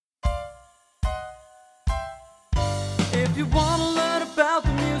you want to learn about the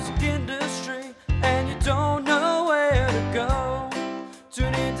music industry and you don't know where to go,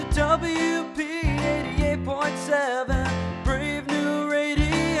 tune into WP 88.7, Brave New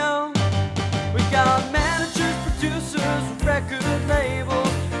Radio. We got managers, producers, record labels,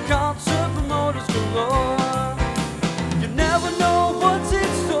 concert promoters galore. You never know what's in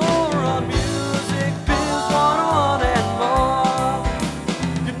store on Music Biz 101 and more.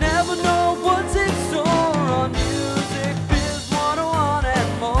 You never know what's in store on Music Biz 101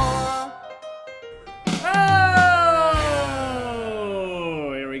 and more.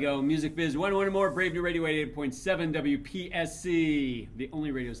 Oh, here we go. Music Biz 101 and more. Brave New Radio 88.7 WPSC, the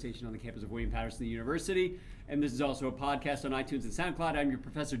only radio station on the campus of William Patterson University. And this is also a podcast on iTunes and SoundCloud. I'm your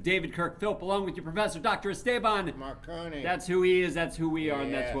Professor David Kirk Philp, along with your Professor Dr. Esteban Marconi. That's who he is, that's who we are,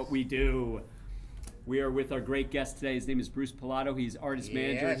 and that's Yes. what we do. We are with our great guest today. His name is Bruce Pilato. He's artist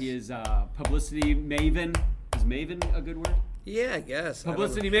manager. Yes. He is publicity maven. Is maven a good word? Yeah, I guess.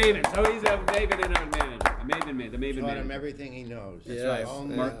 Publicity maven. So he's a maven and a manager. A maven man. The maven Taught him manager. everything he knows. That's right. Oh,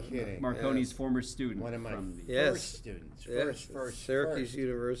 Yeah. no kidding. Marconi's former student. One of my from the, Yes. first students. Yes, Syracuse First.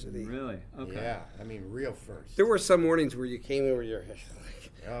 University. Really? Okay. Yeah, I mean, real first. There were some mornings where you came over your head.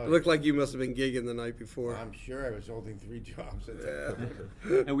 Oh, It looked like you must have been gigging the night before. I'm sure I was holding 3 jobs at that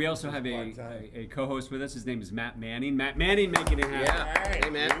point. And we also have Part-time. a co-host with us. His name is Matt Manning. Matt Manning making it happen. Yeah. Hey,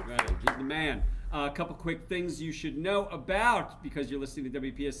 man. Right, get the man. A couple quick things you should know about because you're listening to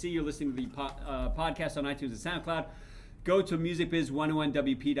WPSC. You're listening to the podcast on iTunes and SoundCloud. Go to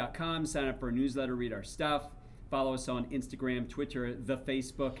musicbiz101wp.com. Sign up for a newsletter. Read our stuff. Follow us on Instagram, Twitter, the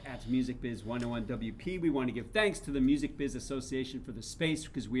Facebook at musicbiz101wp. We want to give thanks to the Music Biz Association for the space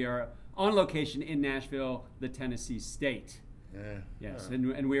because we are on location in Nashville, the Tennessee state. Yeah. Yes,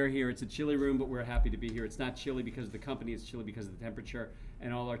 and we're here. It's a chilly room, but we're happy to be here. It's not chilly because of the company. It's chilly because of the temperature.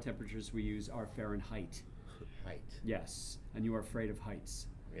 And all our temperatures we use are Fahrenheit. Height. Yes, and you are afraid of heights.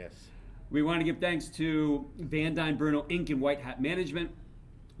 Yes. We want to give thanks to Van Dyne Bruno Inc. and White Hat Management.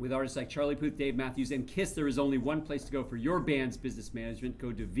 With artists like Charlie Puth, Dave Matthews, and Kiss, there is only one place to go for your band's business management.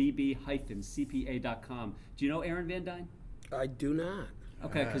 Go to vb-cpa.com. Do you know Aaron Van Dyne? I do not.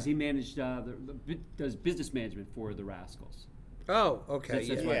 Okay, because he managed does business management for the Rascals. Oh, okay. That's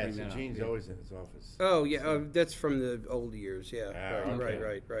yeah. why I Yeah, bring so that up. Gene's Yeah. always in his office. Oh, yeah. That's from the old years. Yeah. Ah, Right,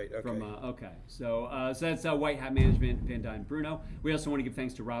 okay. right. Okay. From so that's White Hat Management, Van Dyne Bruno. We also want to give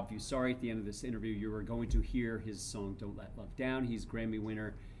thanks to Rob Fusari. At the end of this interview, you are going to hear his song "Don't Let Love Down." He's Grammy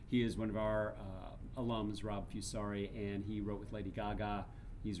winner. He is one of our alums, Rob Fusari, and he wrote with Lady Gaga.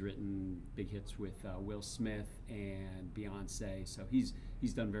 He's written big hits with Will Smith and Beyonce. So he's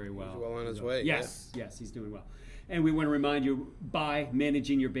done very well. He's well on his way. Yes, he's doing well. And we want to remind you, buy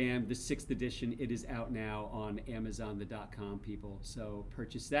Managing Your Band, the 6th edition. It is out now on Amazon.com, people. So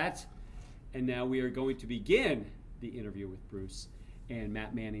purchase that. And now we are going to begin the interview with Bruce. And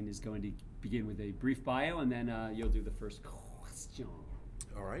Matt Manning is going to begin with a brief bio, and then you'll do the first question.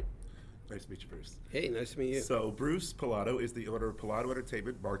 All right. Nice to meet you, Bruce. Hey, nice to meet you. So, Bruce Pilato is the owner of Pilato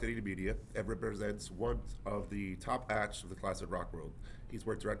Entertainment, Marketing and Media, and represents one of the top acts of the classic rock world. He's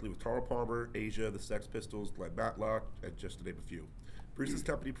worked directly with Carl Palmer, Asia, the Sex Pistols, Glenn Matlock, and just to name a few. Bruce's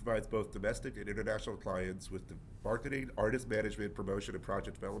company provides both domestic and international clients with the marketing, artist management, promotion, and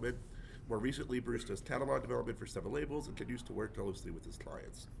project development. More recently, Bruce does catalog development for several labels and continues to work closely with his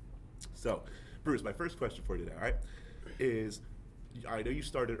clients. So, Bruce, my first question for you today, all right, is I know you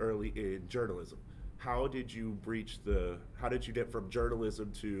started early in journalism. How did you get from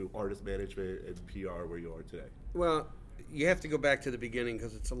journalism to artist management and PR where you are today? Well, you have to go back to the beginning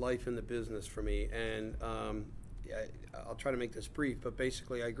because it's a life in the business for me. And I'll try to make this brief, but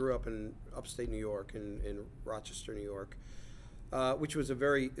basically I grew up in upstate New York, in Rochester, New York, which was a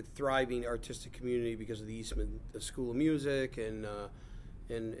very thriving artistic community because of the Eastman School of Music and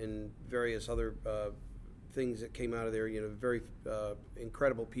various other things that came out of there. You know, very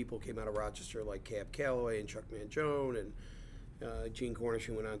incredible people came out of Rochester, like Cab Calloway and Chuck Mangione and Gene Cornish,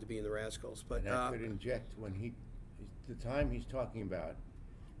 who went on to be in the Rascals. But And I could inject the time he's talking about,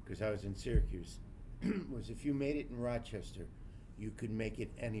 because I was in Syracuse, was if you made it in Rochester, you could make it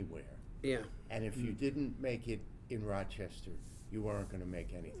anywhere. yeah. And if you didn't make it in Rochester, you weren't going to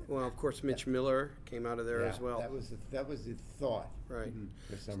make anything. Well, of course, Mitch Miller came out of there as well. That was the thought. Right.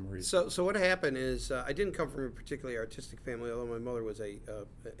 For some reason. So what happened is I didn't come from a particularly artistic family, although my mother was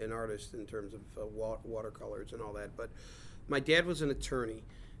an artist in terms of watercolors and all that. But my dad was an attorney,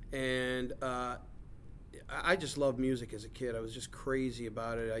 and I just loved music as a kid. I was just crazy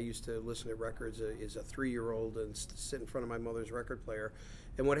about it. I used to listen to records as a 3-year-old and sit in front of my mother's record player.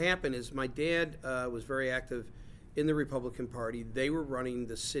 And what happened is my dad was very active in the Republican Party. They were running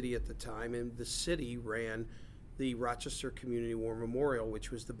the city at the time, and the city ran the Rochester Community War Memorial, which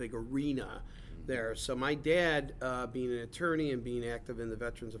was the big arena there. So my dad, being an attorney and being active in the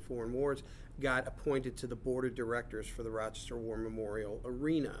Veterans of Foreign Wars, got appointed to the board of directors for the Rochester War Memorial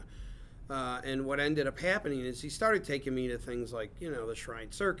Arena. And what ended up happening is he started taking me to things like, the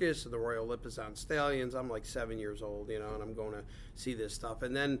Shrine Circus or the Royal Lipizzan Stallions. I'm like 7 years old, and I'm going to see this stuff.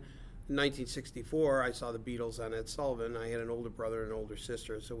 And then in 1964, I saw the Beatles on Ed Sullivan. I had an older brother and an older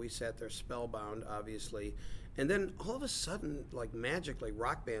sister, so we sat there spellbound, obviously. And then all of a sudden, like magically,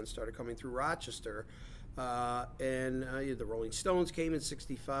 rock bands started coming through Rochester. And the Rolling Stones came in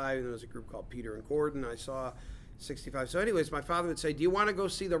 65, and there was a group called Peter and Gordon I saw 65. So anyways, my father would say, do you want to go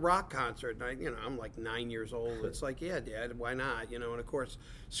see the rock concert? And I'm like 9 years old. It's like, yeah, Dad, why not? And of course,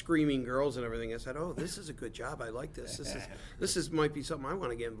 screaming girls and everything. I said, oh, this is a good job. I like this. This might be something I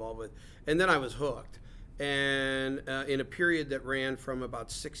want to get involved with. And then I was hooked. And in a period that ran from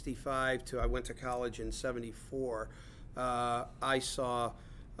about 65 to I went to college in 74, I saw,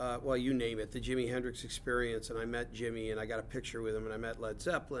 well, you name it, the Jimi Hendrix Experience, and I met Jimmy, and I got a picture with him, and I met Led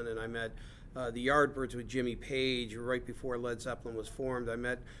Zeppelin, and I met the Yardbirds with Jimmy Page right before Led Zeppelin was formed. I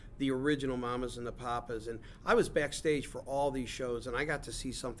met the original Mamas and the Papas, and I was backstage for all these shows, and I got to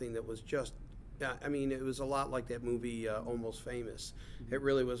see something that was just, it was a lot like that movie, Almost Famous. It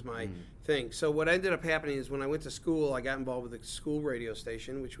really was my thing. So what ended up happening is when I went to school, I got involved with the school radio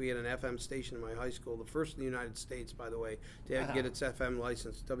station, which we had an FM station in my high school, the first in the United States, by the way, to get its FM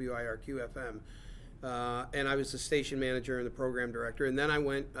license, WIRQ FM. And I was the station manager and the program director. And then I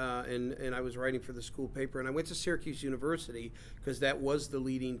went and I was writing for the school paper. And I went to Syracuse University because that was the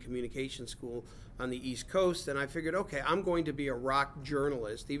leading communication school on the East Coast. And I figured, okay, I'm going to be a rock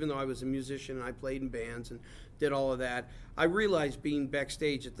journalist. Even though I was a musician and I played in bands and did all of that, I realized being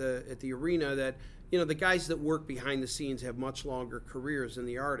backstage at the arena that the guys that work behind the scenes have much longer careers than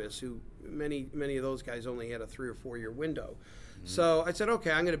the artists, who many of those guys only had a 3 or 4 year window. So I said, okay,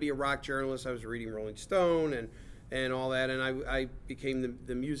 I'm going to be a rock journalist. I was reading Rolling Stone and all that, and I became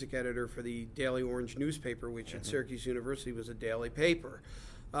the music editor for the Daily Orange newspaper, which at Syracuse University was a daily paper.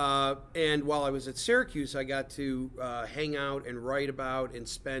 And while I was at Syracuse, I got to hang out and write about and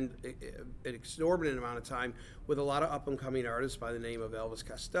spend an exorbitant amount of time with a lot of up-and-coming artists by the name of Elvis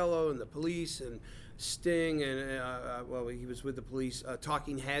Costello and the Police and Sting, and well, he was with the Police.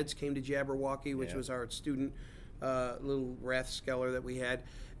 Talking Heads came to Jabberwocky, which was our student little Rathskeller that we had.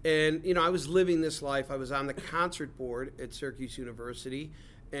 And, I was living this life. I was on the concert board at Syracuse University,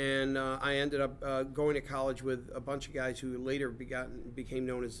 and I ended up going to college with a bunch of guys who later became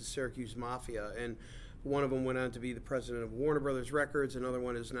known as the Syracuse Mafia. And one of them went on to be the president of Warner Brothers Records. Another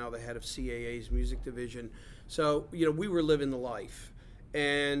one is now the head of CAA's music division. So, we were living the life.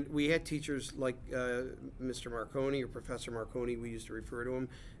 And we had teachers like Mr. Marconi or Professor Marconi, we used to refer to him,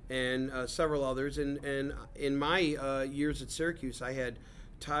 and several others. And in my years at Syracuse, I had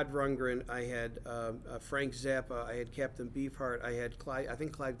Todd Rundgren, I had Frank Zappa, I had Captain Beefheart, I had I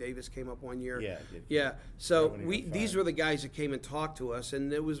think Clive Davis came up one year. Yeah, it did. Yeah. So these were the guys that came and talked to us,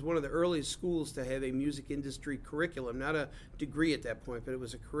 and it was one of the earliest schools to have a music industry curriculum, not a degree at that point, but it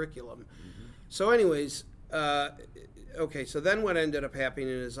was a curriculum. So anyways, okay, so then what ended up happening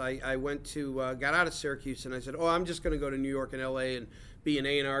is I went to, got out of Syracuse, and I said, I'm just going to go to New York and L.A. and be an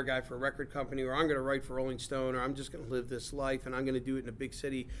A&R guy for a record company, or I'm going to write for Rolling Stone, or I'm just going to live this life, and I'm going to do it in a big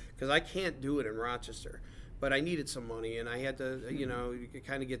city, because I can't do it in Rochester. But I needed some money, and I had to,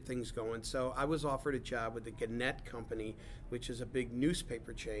 kind of get things going. So I was offered a job with the Gannett Company, which is a big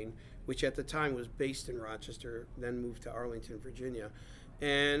newspaper chain, which at the time was based in Rochester, then moved to Arlington, Virginia.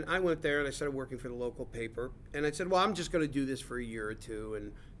 And I went there and I started working for the local paper. And I said, well, I'm just going to do this for a year or two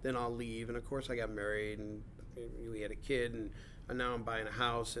and then I'll leave. And of course I got married and we had a kid and now I'm buying a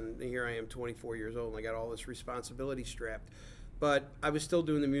house and here I am 24 years old and I got all this responsibility strapped. But I was still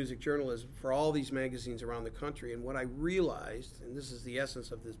doing the music journalism for all these magazines around the country. And what I realized, and this is the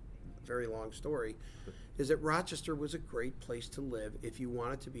essence of this very long story, is that Rochester was a great place to live if you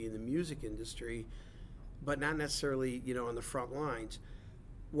wanted to be in the music industry, but not necessarily, on the front lines.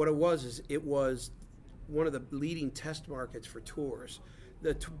 What it was one of the leading test markets for tours.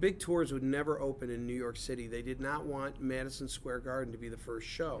 The big tours would never open in New York City. They did not want Madison Square Garden to be the first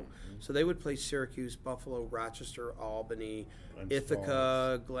show. So they would play Syracuse, Buffalo, Rochester, Albany,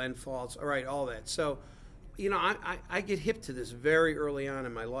 Ithaca, Glen Falls, all right, all that. So, I get hip to this very early on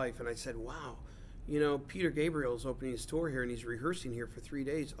in my life, and I said, wow, Peter Gabriel's opening his tour here, and he's rehearsing here for 3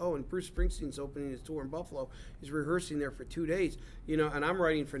 days. Oh, and Bruce Springsteen's opening his tour in Buffalo. He's rehearsing there for 2 days. And I'm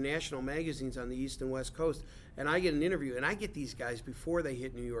writing for national magazines on the East and West Coast, and I get an interview, and I get these guys before they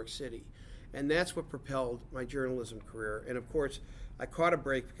hit New York City. And that's what propelled my journalism career. And, of course, I caught a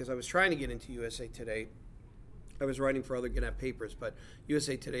break because I was trying to get into USA Today. I was writing for other Gannett papers, but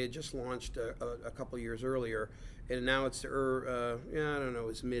USA Today had just launched a couple years earlier, and now it's I don't know,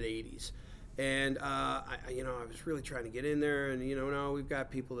 it's mid '80s, and I was really trying to get in there, and now we've got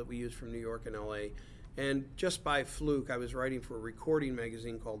people that we use from New York and LA, and just by fluke, I was writing for a recording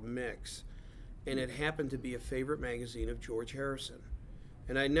magazine called Mix, and it happened to be a favorite magazine of George Harrison,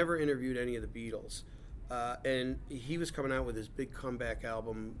 and I never interviewed any of the Beatles. And he was coming out with his big comeback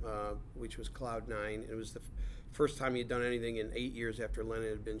album, which was Cloud 9. It was the first time he'd done anything in 8 years after Lennon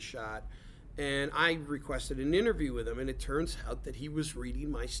had been shot. And I requested an interview with him, and it turns out that he was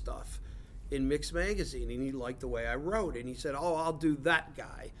reading my stuff in Mix Magazine, and he liked the way I wrote. And he said, "Oh, I'll do that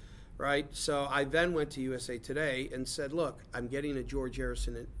guy," right? So I then went to USA Today and said, "Look, I'm getting a George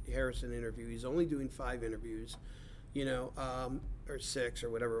Harrison interview. He's only doing 5 interviews, or 6 or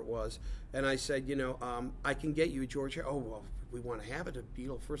whatever it was." And I said, I can get you a George Harrison. "Oh, well, we want to have it. A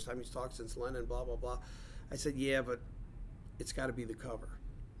Beatle, first time he's talked since Lennon, blah, blah, blah." I said, "Yeah, but it's got to be the cover."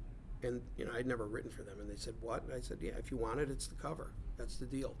 And, I'd never written for them. And they said, "What?" And I said, "Yeah, if you want it, it's the cover. That's the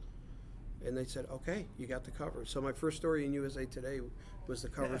deal." And they said, "Okay, you got the cover." So my first story in USA Today was the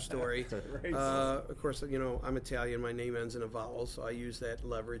cover story. Of course, I'm Italian. My name ends in a vowel, so I used that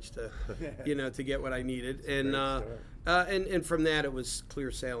leverage to, to get what I needed. And from that, it was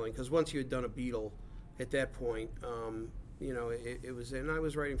clear sailing, because once you had done a Beatle, at that point, it was. And I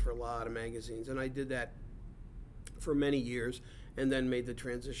was writing for a lot of magazines, and I did that for many years, and then made the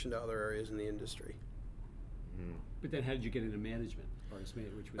transition to other areas in the industry. But then, how did you get into management?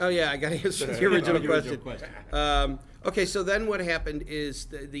 Which was I got to answer the original question. Okay, so then what happened is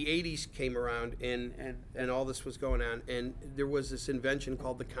the 80s came around, and all this was going on, and there was this invention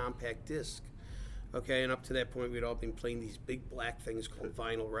called the compact disc. Okay, and up to that point, we'd all been playing these big black things called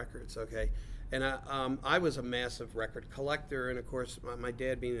vinyl records. Okay, and I was a massive record collector, and of course, my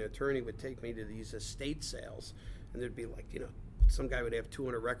dad, being an attorney, would take me to these estate sales, and there'd be like, some guy would have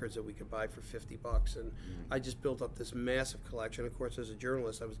 200 records that we could buy for $50, and I just built up this massive collection. Of course, as a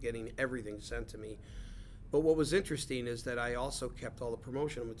journalist, I was getting everything sent to me. But what was interesting is that I also kept all the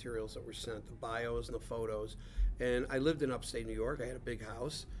promotional materials that were sent, the bios and the photos. And I lived in upstate New York. I had a big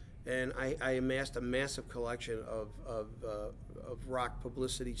house, and I amassed a massive collection of rock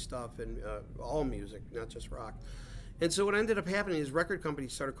publicity stuff and all music, not just rock. And so what ended up happening is record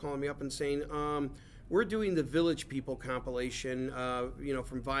companies started calling me up and saying, "We're doing the Village People compilation,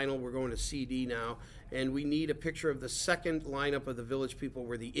 from vinyl. We're going to CD now, and we need a picture of the second lineup of the Village People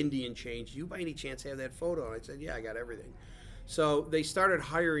where the Indian changed. Do you by any chance have that photo?" And I said, "Yeah, I got everything." So they started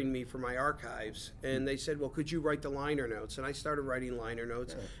hiring me for my archives, and they said, "Well, could you write the liner notes?" And I started writing liner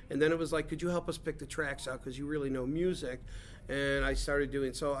notes, and then it was like, "Could you help us pick the tracks out, because you really know music?" And I started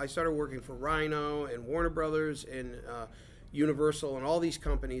working for Rhino and Warner Brothers and Universal and all these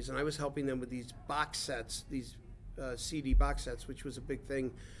companies, and I was helping them with these box sets, these CD box sets, which was a big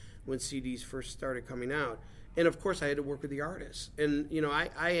thing when CDs first started coming out. And of course, I had to work with the artists. And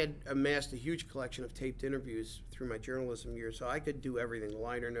I had amassed a huge collection of taped interviews through my journalism years, so I could do everything,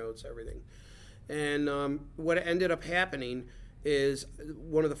 liner notes, everything. And what ended up happening is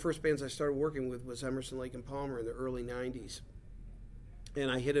one of the first bands I started working with was Emerson, Lake and Palmer in the early 90s. And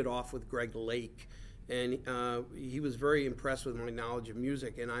I hit it off with Greg Lake. And he was very impressed with my knowledge of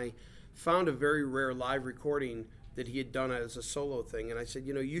music. And I found a very rare live recording that he had done as a solo thing. And I said,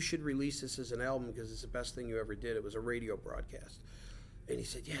 "You should release this as an album, because it's the best thing you ever did." It was a radio broadcast. And he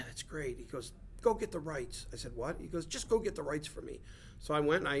said, "Yeah, that's great." He goes, "Go get the rights." I said, "What?" He goes, "Just go get the rights for me." So I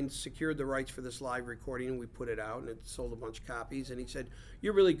went and I secured the rights for this live recording, and we put it out, and it sold a bunch of copies. And he said,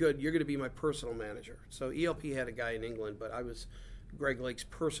 "You're really good. You're going to be my personal manager." So ELP had a guy in England, but I was Greg Lake's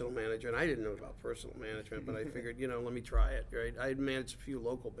personal manager, and I didn't know about personal management, but I figured, let me try it, right? I had managed a few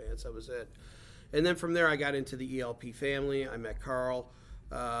local bands, that was it. And then from there, I got into the ELP family. I met Carl,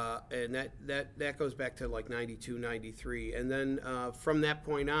 and that goes back to like 92, 93. And then from that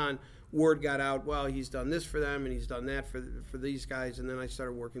point on, word got out, well, he's done this for them, and he's done that for these guys. And then I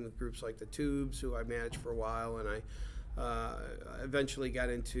started working with groups like the Tubes, who I managed for a while, and I eventually got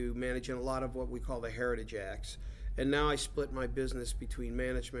into managing a lot of what we call the heritage acts. And now I split my business between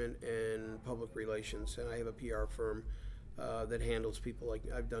management and public relations, and I have a PR firm that handles people like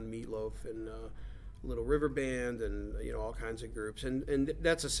I've done Meatloaf and Little River Band and all kinds of groups, and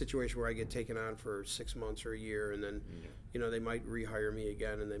that's a situation where I get taken on for 6 months or a year, and then they might rehire me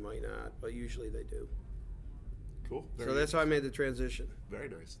again, and they might not, but usually they do. Cool. So that's how I made the transition. Very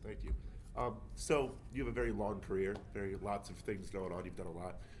nice. Thank you. So you have a very long career, lots of things going on. You've done a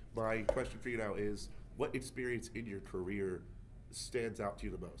lot. My question for you now is, what experience in your career stands out to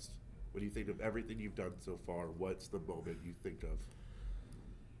you the most? When you think of everything you've done so far, what's the moment you think of?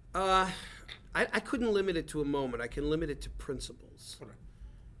 I couldn't limit it to a moment. I can limit it to principles. Okay.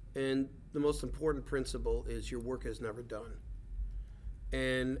 And the most important principle is your work is never done.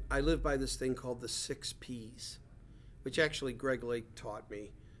 And I live by this thing called the 6 Ps, which actually Greg Lake taught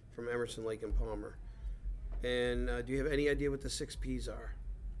me from Emerson, Lake and Palmer. And do you have any idea what the 6 Ps are?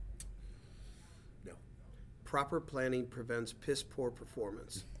 No. Proper planning prevents piss poor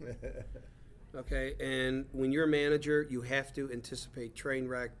performance. Okay, and when you're a manager, you have to anticipate train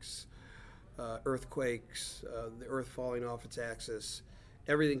wrecks, earthquakes, the earth falling off its axis.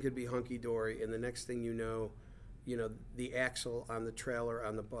 Everything could be hunky-dory, and the next thing you know, the axle on the trailer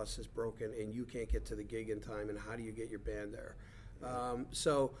on the bus is broken, and you can't get to the gig in time, and how do you get your band there?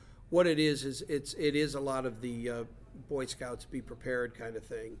 So what it is it is a lot of the Boy Scouts be prepared kind of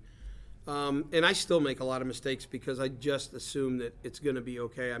thing. And I still make a lot of mistakes because I just assume that it's going to be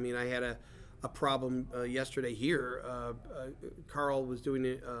okay. I mean, I had a problem yesterday here. Carl was doing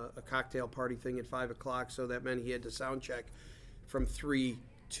a cocktail party thing at 5 o'clock, so that meant he had to sound check from 3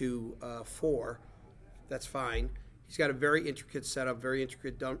 to 4. That's fine. He's got a very intricate setup, very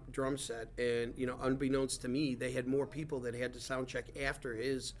intricate drum set, and unbeknownst to me, they had more people that had to sound check after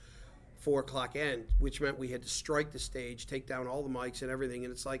his 4 o'clock end, which meant we had to strike the stage, take down all the mics and everything.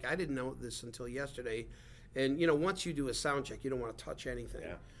 And it's like, I didn't know this until yesterday. And once you do a sound check, you don't want to touch anything.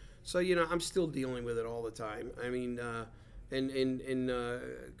 Yeah. So I'm still dealing with it all the time. I mean, and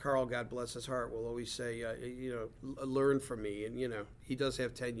Carl, God bless his heart, will always say, learn from me. And he does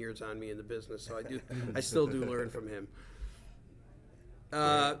have 10 years on me in the business, so I still do learn from him.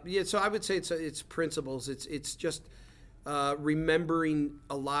 So I would say it's principles. It's just remembering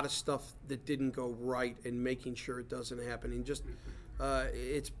a lot of stuff that didn't go right and making sure it doesn't happen. And just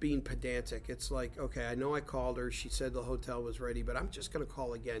it's being pedantic. It's like, okay, I know I called her. She said the hotel was ready, but I'm just going to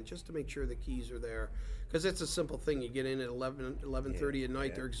call again just to make sure the keys are there. Because it's a simple thing. You get in at 11:30 at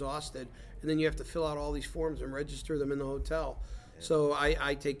night, they're exhausted, and then you have to fill out all these forms and register them in the hotel. Yeah. So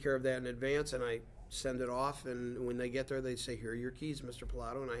I take care of that in advance, and I send it off, and when they get there, they say, here are your keys, Mr.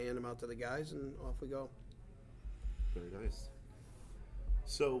 Pilato, and I hand them out to the guys, and off we go. Very nice.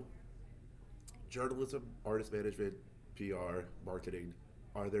 So, journalism, artist management, PR, marketing,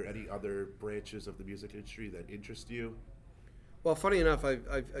 are there any other branches of the music industry that interest you? Well, funny enough,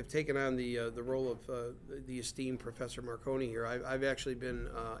 I've taken on the role of the esteemed Professor Marconi here. I've actually been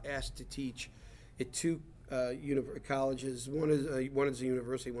asked to teach at 2 colleges. One is a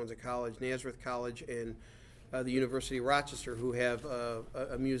university, one's a college, Nazareth College and the University of Rochester, who have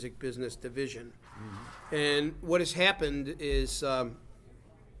a music business division. Mm-hmm. And what has happened is I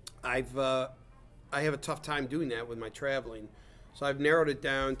have a tough time doing that with my traveling. So I've narrowed it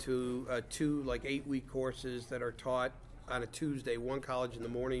down to 2 8-week courses that are taught on a Tuesday, one college in the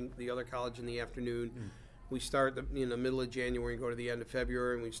morning, the other college in the afternoon. Mm. We start in the middle of January and go to the end of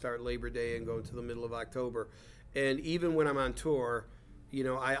February, and we start Labor Day and go to the middle of October. And even when I'm on tour,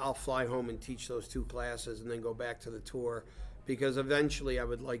 I'll fly home and teach those 2 classes and then go back to the tour, because eventually I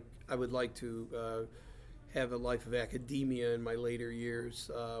would like to have a life of academia in my later years.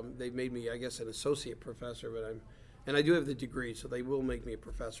 They've made me, I guess, an associate professor, and I do have the degree, so they will make me a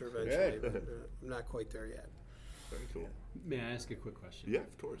professor eventually. But, I'm not quite there yet. Very cool. May I ask a quick question? Yeah,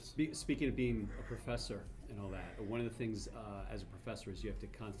 of course. Speaking of being a professor and all that, one of the things as a professor is you have to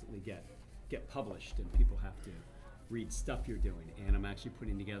constantly get published, and people have to read stuff you're doing. And I'm actually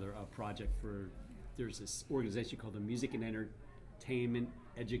putting together a project there's this organization called the Music and Entertainment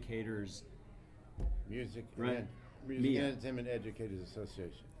Educators. Music right? and Entertainment Educators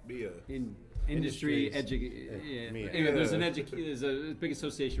Association. MIA. Industry MIA. Anyway, there's a big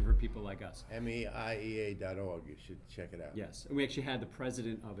association for people like us. MEIEA.org. You should check it out. Yes, and we actually had the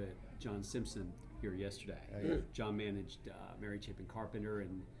president of it, John Simpson, here yesterday. Yeah. John managed Mary Chapin Carpenter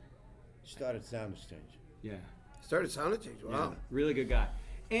and started Sound Exchange. Yeah. Started Sound Exchange. Wow. Yeah, really good guy.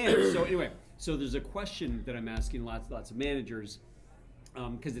 And so anyway, there's a question that I'm asking lots of managers,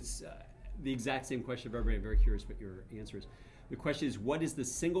 because it's the exact same question of everybody. I'm very curious what your answer is. The question is, what is the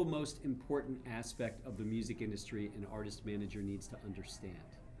single most important aspect of the music industry an artist manager needs to understand?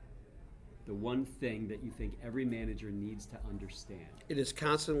 The one thing that you think every manager needs to understand. It is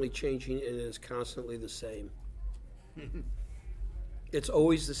constantly changing, and it is constantly the same. It's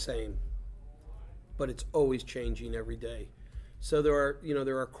always the same, but it's always changing every day. So there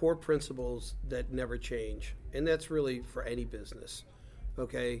are core principles that never change, and that's really for any business,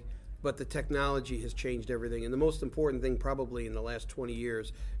 okay? But the technology has changed everything. And the most important thing probably in the last 20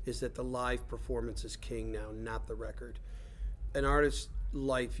 years is that the live performance is king now, not the record. An artist's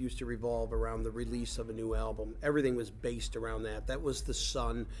life used to revolve around the release of a new album. Everything was based around that. That was the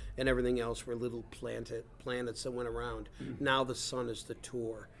sun, and everything else were little planets that went around. Mm-hmm. Now the sun is the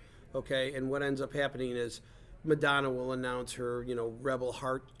tour. okay? And what ends up happening is Madonna will announce her, Rebel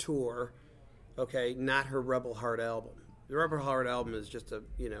Heart tour, okay, not her Rebel Heart album. The Rebel Heart album is just a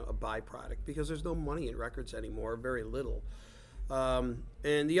byproduct because there's no money in records anymore, very little. And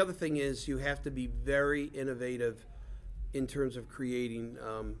the other thing is you have to be very innovative in terms of creating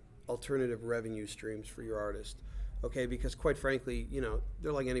alternative revenue streams for your artist, okay? Because quite frankly,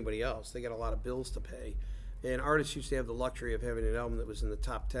 they're like anybody else. They got a lot of bills to pay. And artists used to have the luxury of having an album that was in the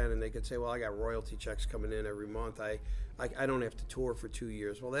top 10, and they could say, well, I got royalty checks coming in every month. I don't have to tour for 2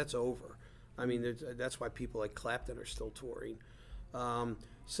 years. Well, that's over. I mean, that's why people like Clapton are still touring.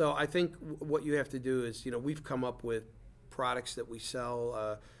 So I think what you have to do is, we've come up with products that we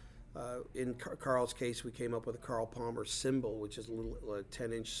sell. In Carl's case, we came up with a Carl Palmer symbol, which is a little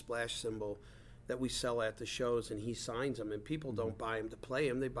 10-inch splash symbol that we sell at the shows, and he signs them. And people don't buy them to play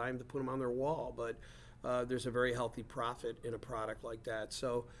them; they buy them to put them on their wall. But there's a very healthy profit in a product like that.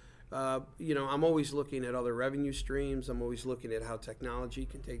 So, I'm always looking at other revenue streams. I'm always looking at how technology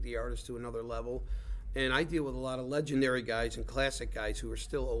can take the artist to another level. And I deal with a lot of legendary guys and classic guys who are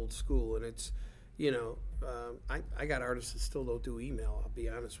still old school. And it's, I got artists that still don't do email, I'll be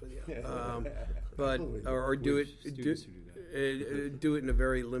honest with you. But or do it in a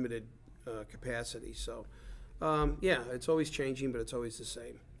very limited capacity. So, it's always changing, but it's always the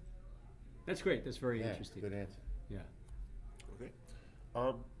same. That's great. That's very interesting. Good answer. Yeah. Okay.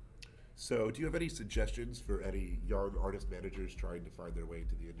 So, do you have any suggestions for any young artist managers trying to find their way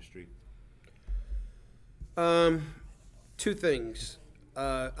into the industry? Two things.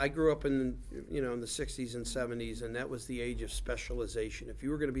 I grew up in the 60s and 70s, and that was the age of specialization. If you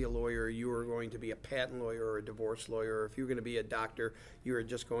were going to be a lawyer, you were going to be a patent lawyer or a divorce lawyer. If you were going to be a doctor, you were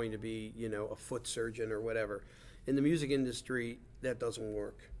just going to be, a foot surgeon or whatever. In the music industry, that doesn't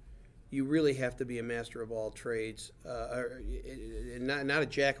work. You really have to be a master of all trades, not a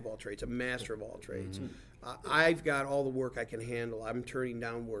jack of all trades, a master of all trades. I've got all the work I can handle. I'm turning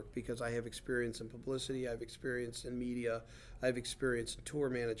down work because I have experience in publicity, I have experience in media, I have experience in tour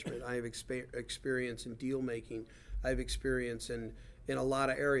management, I have experience in deal making, I have experience in a lot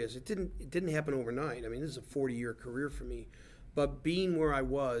of areas. It didn't happen overnight. I mean, this is a 40-year career for me. But being where I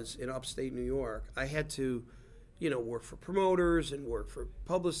was in upstate New York, I had to work for promoters and work for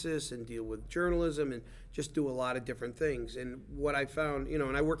publicists and deal with journalism and just do a lot of different things. And what I found,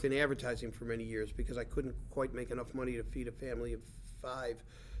 and I worked in advertising for many years because I couldn't quite make enough money to feed a family of 5.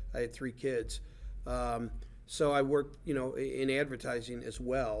 I had 3 kids. So I worked, in advertising as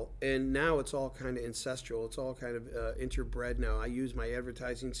well. And now it's all kind of ancestral. It's all kind of interbred now. I use my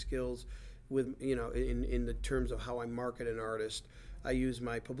advertising skills with, in the terms of how I market an artist. I use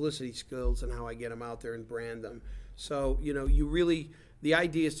my publicity skills and how I get them out there and brand them. So, the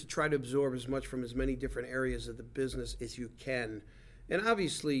idea is to try to absorb as much from as many different areas of the business as you can. And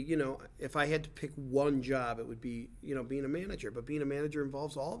obviously, if I had to pick one job, it would be, being a manager. But being a manager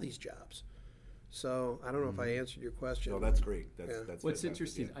involves all these jobs. So I don't know if I answered your question. No, that's great. That's What's fantastic,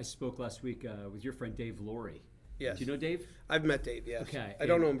 interesting, yeah. I spoke last week with your friend Dave Laurie. Yes. Do you know Dave? I've met Dave, yes. Okay. I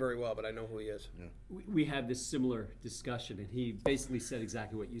don't know him very well, but I know who he is. Yeah. We had this similar discussion, and he basically said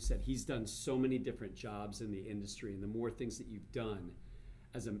exactly what you said. He's done so many different jobs in the industry, and the more things that you've done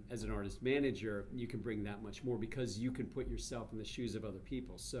as an artist manager, you can bring that much more because you can put yourself in the shoes of other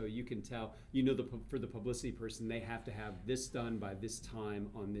people. So you can tell, for the publicity person, they have to have this done by this time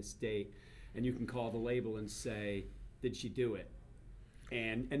on this date, and you can call the label and say, did she do it?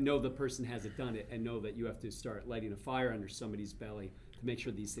 And know the person hasn't done it, and know that you have to start lighting a fire under somebody's belly to make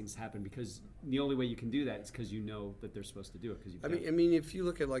sure these things happen. Because the only way you can do that is because you know that they're supposed to do it. Because I mean, if you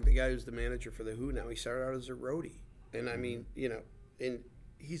look at like the guy who's the manager for the Who now, he started out as a roadie, and I mean, and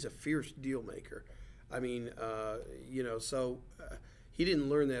he's a fierce deal maker. I mean, so he didn't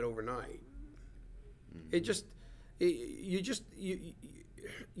learn that overnight.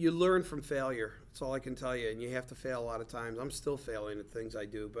 You learn from failure. That's all I can tell you, and you have to fail a lot of times. I'm still failing at things I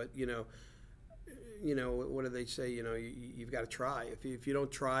do, but what do they say? You've got to try. If you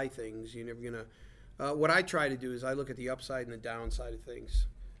don't try things, you're never gonna. What I try to do is I look at the upside and the downside of things.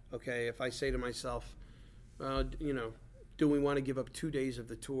 Okay, if I say to myself, do we want to give up 2 days of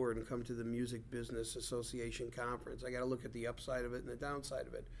the tour and come to the Music Business Association conference? I got to look at the upside of it and the downside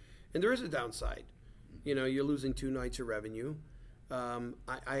of it, and there is a downside. You're losing 2 nights of revenue.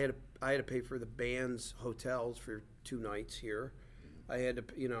 I had to pay for the band's hotels for 2 nights here. I had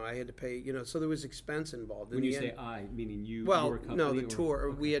to pay, so there was expense involved. When you say meaning you? Well, your company, no, the or? tour.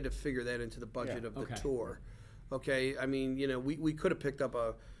 Okay. We had to figure that into the budget of the Okay. tour. Okay, I mean, we could have picked up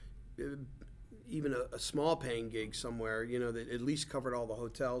even a small paying gig somewhere, that at least covered all the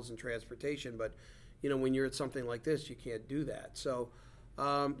hotels and transportation. But, when you're at something like this, you can't do that. So.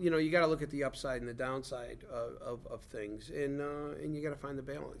 You got to look at the upside and the downside of things, and you got to find the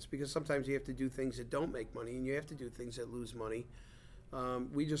balance, because sometimes you have to do things that don't make money, and you have to do things that lose money.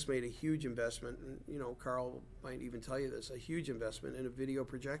 We just made a huge investment, and Carl might even tell you this, a huge investment in a video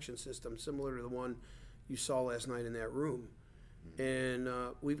projection system similar to the one you saw last night in that room. And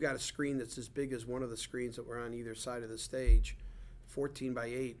we've got a screen that's as big as one of the screens that were on either side of the stage, 14 by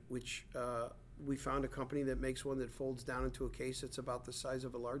 8, which we found a company that makes one that folds down into a case that's about the size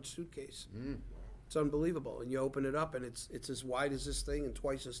of a large suitcase. It's unbelievable. And you open it up, and it's as wide as this thing and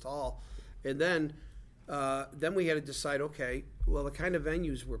twice as tall. And then we had to decide, okay, well, the kind of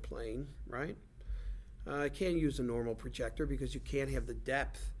venues we're playing, right? I can't use a normal projector because you can't have the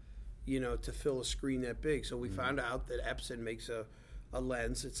depth, to fill a screen that big. So we found out that Epson makes a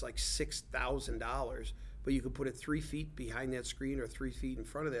lens. It's like $6,000, but you can put it 3 feet behind that screen or 3 feet in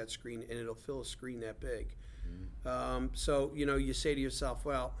front of that screen, and it'll fill a screen that big. So, you say to yourself,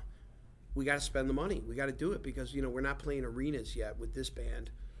 well, we got to spend the money. We got to do it because, we're not playing arenas yet with this band.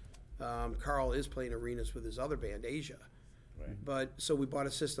 Carl is playing arenas with his other band, Asia. Right. But so we bought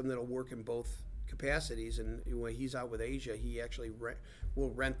a system that'll work in both capacities, and when he's out with Asia, he actually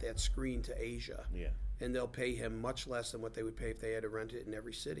will rent that screen to Asia. Yeah. And they'll pay him much less than what they would pay if they had to rent it in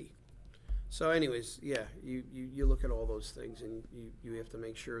every city. So anyways, yeah, you look at all those things, and you have to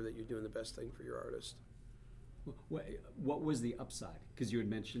make sure that you're doing the best thing for your artist. What was the upside? Because you had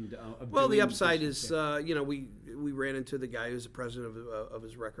mentioned. Well, the upside is, we ran into the guy who's the president of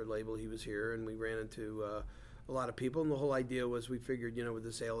his record label. He was here, and we ran into a lot of people. And the whole idea was, we figured, with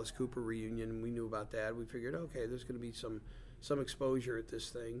this Alice Cooper reunion, we knew about that. We figured, okay, there's going to be some exposure at this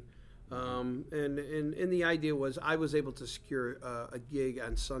thing. And the idea was, I was able to secure a gig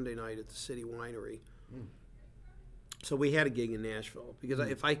on Sunday night at the City Winery. So we had a gig in Nashville, because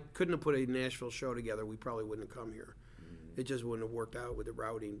if I couldn't have put a Nashville show together, we probably wouldn't have come here. It just wouldn't have worked out with the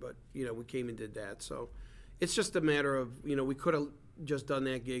routing, but we came and did that. So it's just a matter of, we could have just done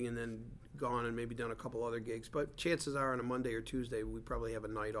that gig and then gone and maybe done a couple other gigs, but chances are on a Monday or Tuesday we probably have a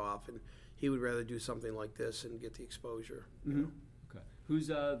night off, and he would rather do something like this and get the exposure. Okay. Who's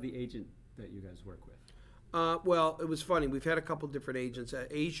the agent that you guys work with? Well, it was funny. We've had a couple different agents.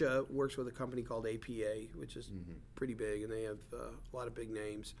 Asia works with a company called APA, which is pretty big, and they have a lot of big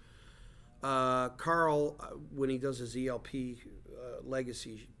names. Carl, when he does his ELP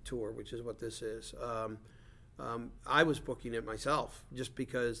Legacy Tour, which is what this is, I was booking it myself, just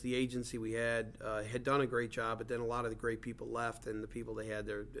because the agency we had done a great job, but then a lot of the great people left, and the people they had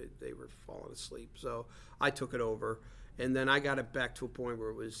there, they were falling asleep. So I took it over. And then I got it back to a point where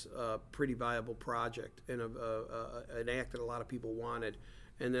it was a pretty viable project and an act that a lot of people wanted.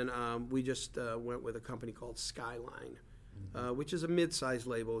 And then we just went with a company called Skyline, which is a mid-sized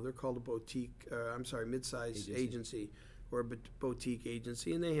label. They're called a mid-sized agency, or a boutique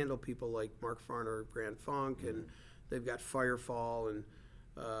agency. And they handle people like Mark Farner of Grand Funk, and they've got Firefall, and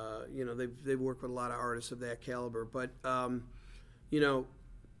they've worked with a lot of artists of that caliber. But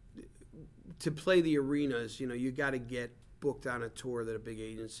to play the arenas, you got to get booked on a tour that a big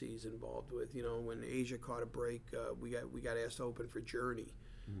agency is involved with. When Asia caught a break, we got asked to open for Journey,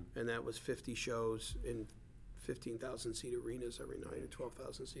 and that was 50 shows in 15,000 seat arenas every night, or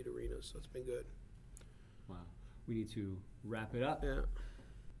 12,000 seat arenas. So it's been good. Wow. We need to wrap it up. Yeah.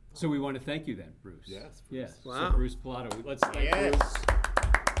 So we want to thank you then, Bruce. Yes, Yeah. Bruce. Wow. So Bruce Pilato. Let's thank Bruce.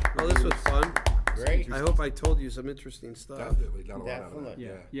 Well, this was fun. Great. I hope I told you some interesting stuff. Definitely. Got a lot out of Definitely.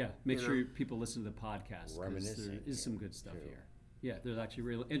 that. Yeah. Make You sure know. people listen to the podcast, 'cause Reminiscing, there is some good stuff too. here. Yeah, there's actually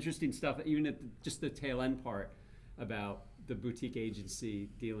really interesting stuff, even at just the tail end part about the boutique agency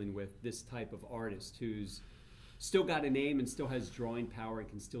dealing with this type of artist who's still got a name and still has drawing power and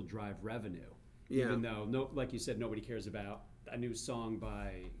can still drive revenue. Yeah. Even though, like you said, nobody cares about a new song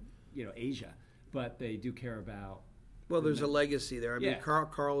by, Asia, but they do care about. Well, there's a legacy there. I mean, Yeah.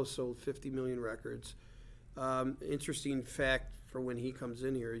 Carl has sold 50 million records. Interesting fact for when he comes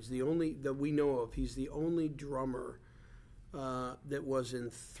in here, he's the only, that we know of, he's the only drummer that was in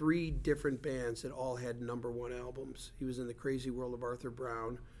 3 different bands that all had #1 albums. He was in the Crazy World of Arthur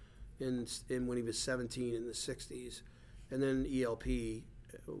Brown in when he was 17 in the 60s. And then ELP,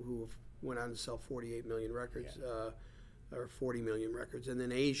 who went on to sell 48 million records, or 40 million records. And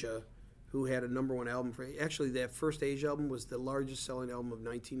then Asia, who had a #1 album for, actually that first Asia album was the largest selling album of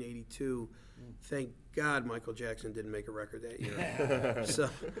 1982. Thank God Michael Jackson didn't make a record that year. So,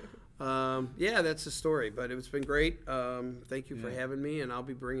 that's the story. But it's been great. Thank you for having me, and I'll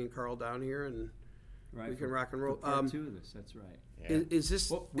be bringing Carl down here, and we can rock and roll. Part 2 of this, that's right. Is this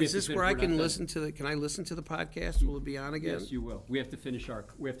Well, we is have to this finish- where I we're can not done. listen to the? Can I listen to the podcast? Will it be on again? Yes, you will. We have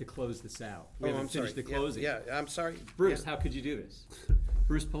to we have to close this out. We Oh, have I'm to finish sorry. the closing. Yeah, I'm sorry. Bruce, Yeah. how could you do this?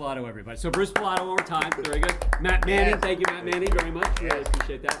 Bruce Pilato, everybody. So Bruce Pilato one more time. Very good. Matt Manning, thank you, Matt Manning, very much. Really Yes.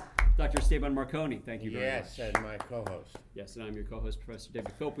 appreciate that. Dr. Esteban Marconi, thank you very Yes, much. and my co-host. Yes, and I'm your co-host, Professor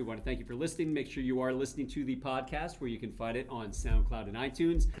David Philp. We want to thank you for listening. Make sure you are listening to the podcast, where you can find it on SoundCloud and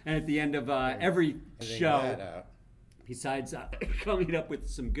iTunes. And at the end of every show, besides coming up with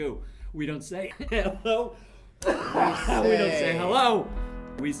some goo, we don't say hello. We don't say hello.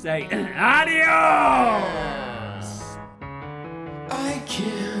 We say adios. I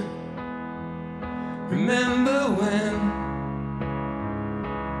can't remember when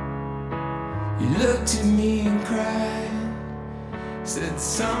you looked at me and cried, said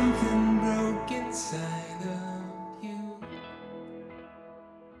something broke inside of